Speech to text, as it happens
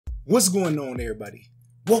What's going on, everybody?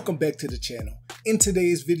 Welcome back to the channel. In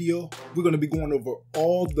today's video, we're going to be going over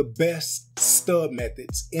all the best stub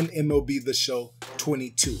methods in MLB The Show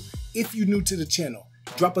 22. If you're new to the channel,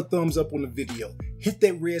 drop a thumbs up on the video, hit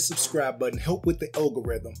that red subscribe button, help with the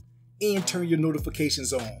algorithm, and turn your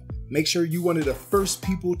notifications on. Make sure you're one of the first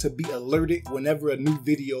people to be alerted whenever a new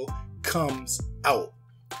video comes out.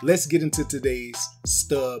 Let's get into today's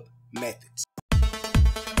stub methods.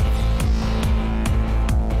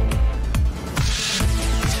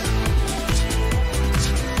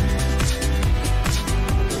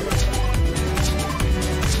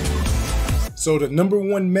 So the number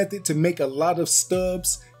one method to make a lot of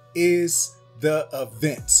stubs is the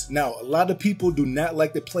events. Now, a lot of people do not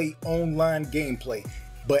like to play online gameplay,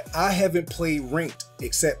 but I haven't played ranked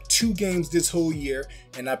except 2 games this whole year,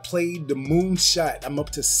 and I played the moonshot. I'm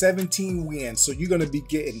up to 17 wins, so you're gonna be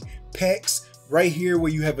getting packs right here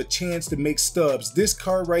where you have a chance to make stubs. This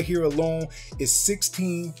card right here alone is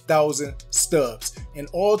 16,000 stubs. And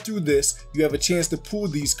all through this, you have a chance to pull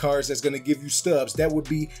these cards that's gonna give you stubs. That would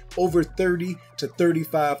be over 30 to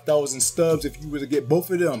 35,000 stubs if you were to get both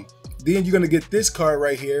of them. Then you're gonna get this card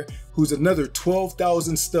right here, who's another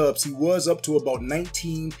 12,000 stubs. He was up to about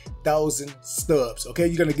 19,000 stubs. Okay,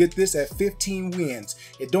 you're gonna get this at 15 wins.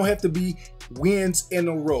 It don't have to be wins in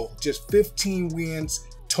a row, just 15 wins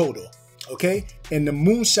total. Okay, and the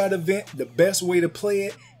moonshot event, the best way to play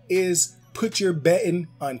it is put your betting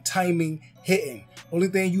on timing hitting. Only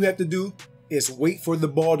thing you have to do is wait for the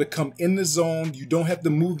ball to come in the zone. You don't have to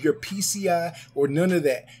move your PCI or none of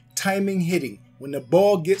that. Timing hitting. When the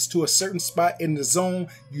ball gets to a certain spot in the zone,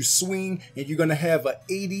 you swing and you're gonna have a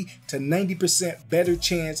 80 to 90% better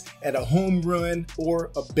chance at a home run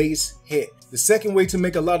or a base hit. The second way to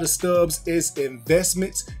make a lot of stubs is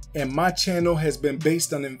investments, and my channel has been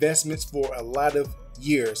based on investments for a lot of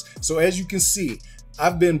years. So as you can see,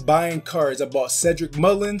 I've been buying cards. I bought Cedric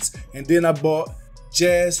Mullins, and then I bought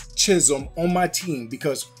Jazz Chisholm on my team,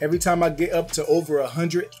 because every time I get up to over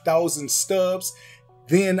 100,000 stubs,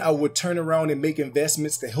 then I would turn around and make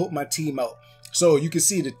investments to help my team out. So you can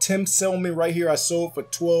see the Tim Selman right here, I sold for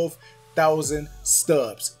 12,000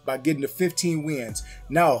 stubs by getting the 15 wins.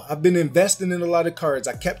 Now, I've been investing in a lot of cards.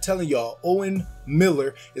 I kept telling y'all, Owen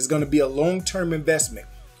Miller is going to be a long-term investment.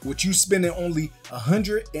 With you spending only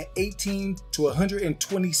 118 to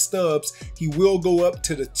 120 stubs, he will go up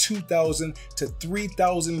to the 2,000 to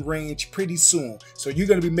 3,000 range pretty soon. So you're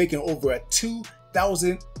going to be making over a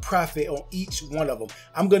 2,000 profit on each one of them.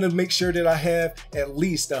 I'm gonna make sure that I have at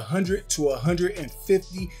least 100 to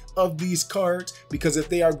 150 of these cards, because if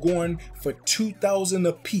they are going for 2,000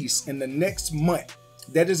 a piece in the next month,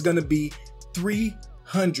 that is gonna be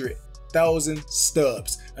 300,000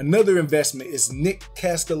 stubs. Another investment is Nick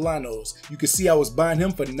Castellanos. You can see I was buying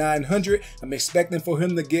him for 900. I'm expecting for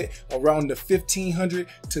him to get around the 1,500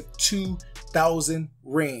 to 2,000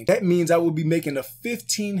 range. That means I will be making a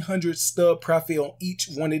 1,500 stub profit on each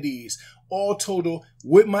one of these. All total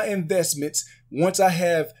with my investments, once I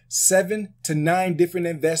have 7 to 9 different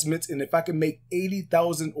investments, and if I can make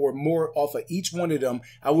 80,000 or more off of each one of them,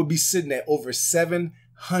 I would be sitting at over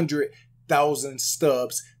 700,000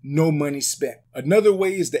 stubs, no money spent. Another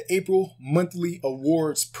way is the April monthly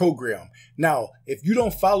awards program. Now, if you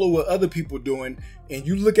don't follow what other people doing and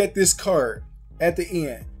you look at this card at the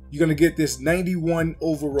end, you're gonna get this 91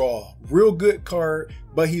 overall. Real good card,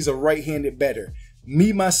 but he's a right-handed batter.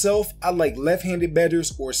 Me, myself, I like left-handed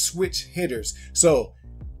batters or switch hitters. So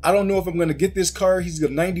I don't know if I'm gonna get this card. He's a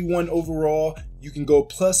 91 overall. You can go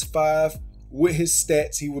 +5 with his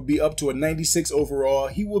stats. He will be up to a 96 overall.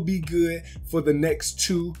 He will be good for the next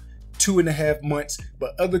 2.5 months,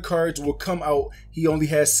 but other cards will come out. He only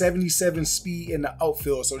has 77 speed in the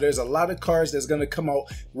outfield, so there's a lot of cards that's going to come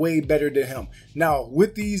out way better than him. Now,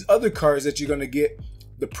 with these other cards that you're going to get,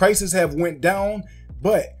 the prices have went down,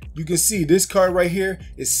 but you can see this card right here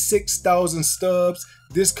is 6,000 stubs.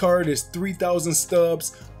 This card is 3,000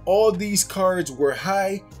 stubs. All these cards were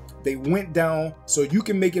high. They went down, so you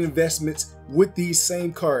can make investments with these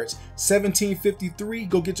same cards. 1753,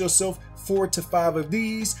 go get yourself 4 to 5 of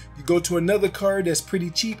these. You go to another card that's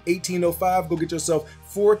pretty cheap, 1805, go get yourself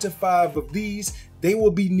 4 to 5 of these. They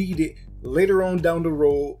will be needed later on down the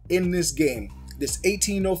road in this game. This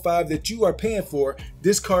 1805 that you are paying for,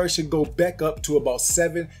 this card should go back up to about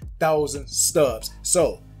 7,000 stubs.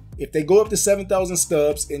 So if they go up to 7,000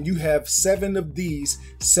 stubs and you have 7 of these,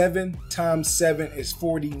 7 times 7 is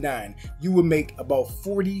 49. You will make about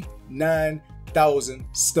 49 2,000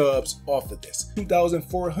 stubs off of this.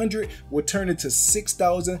 2,400 will turn into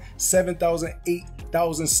 6,000, 7,000,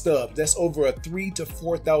 8,000 stubs. That's over a 3,000 to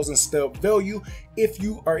 4,000 stub value if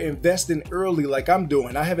you are investing early like I'm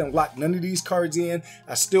doing. I haven't locked none of these cards in.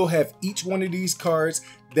 I still have each one of these cards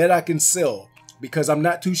that I can sell, because I'm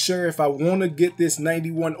not too sure if I want to get this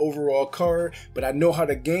 91 overall card, but I know how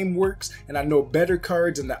the game works and I know better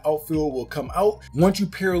cards in the outfield will come out. Once you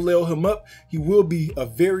parallel him up, he will be a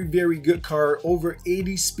very, very good card. Over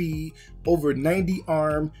 80 speed, over 90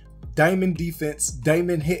 arm, diamond defense,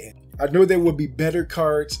 diamond hitting. I know there will be better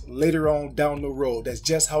cards later on down the road. That's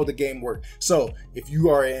just how the game works. So if you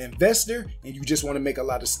are an investor and you just want to make a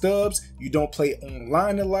lot of stubs, you don't play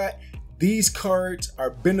online a lot, these cards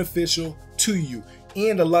are beneficial to you,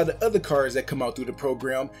 and a lot of other cards that come out through the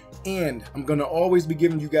program. And I'm gonna always be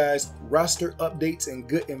giving you guys roster updates and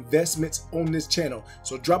good investments on this channel.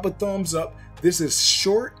 So drop a thumbs up. This is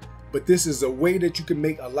short, but this is a way that you can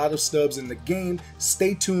make a lot of stubs in the game.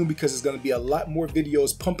 Stay tuned, because there's gonna be a lot more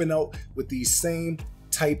videos pumping out with these same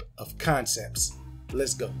type of concepts.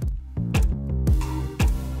 Let's go.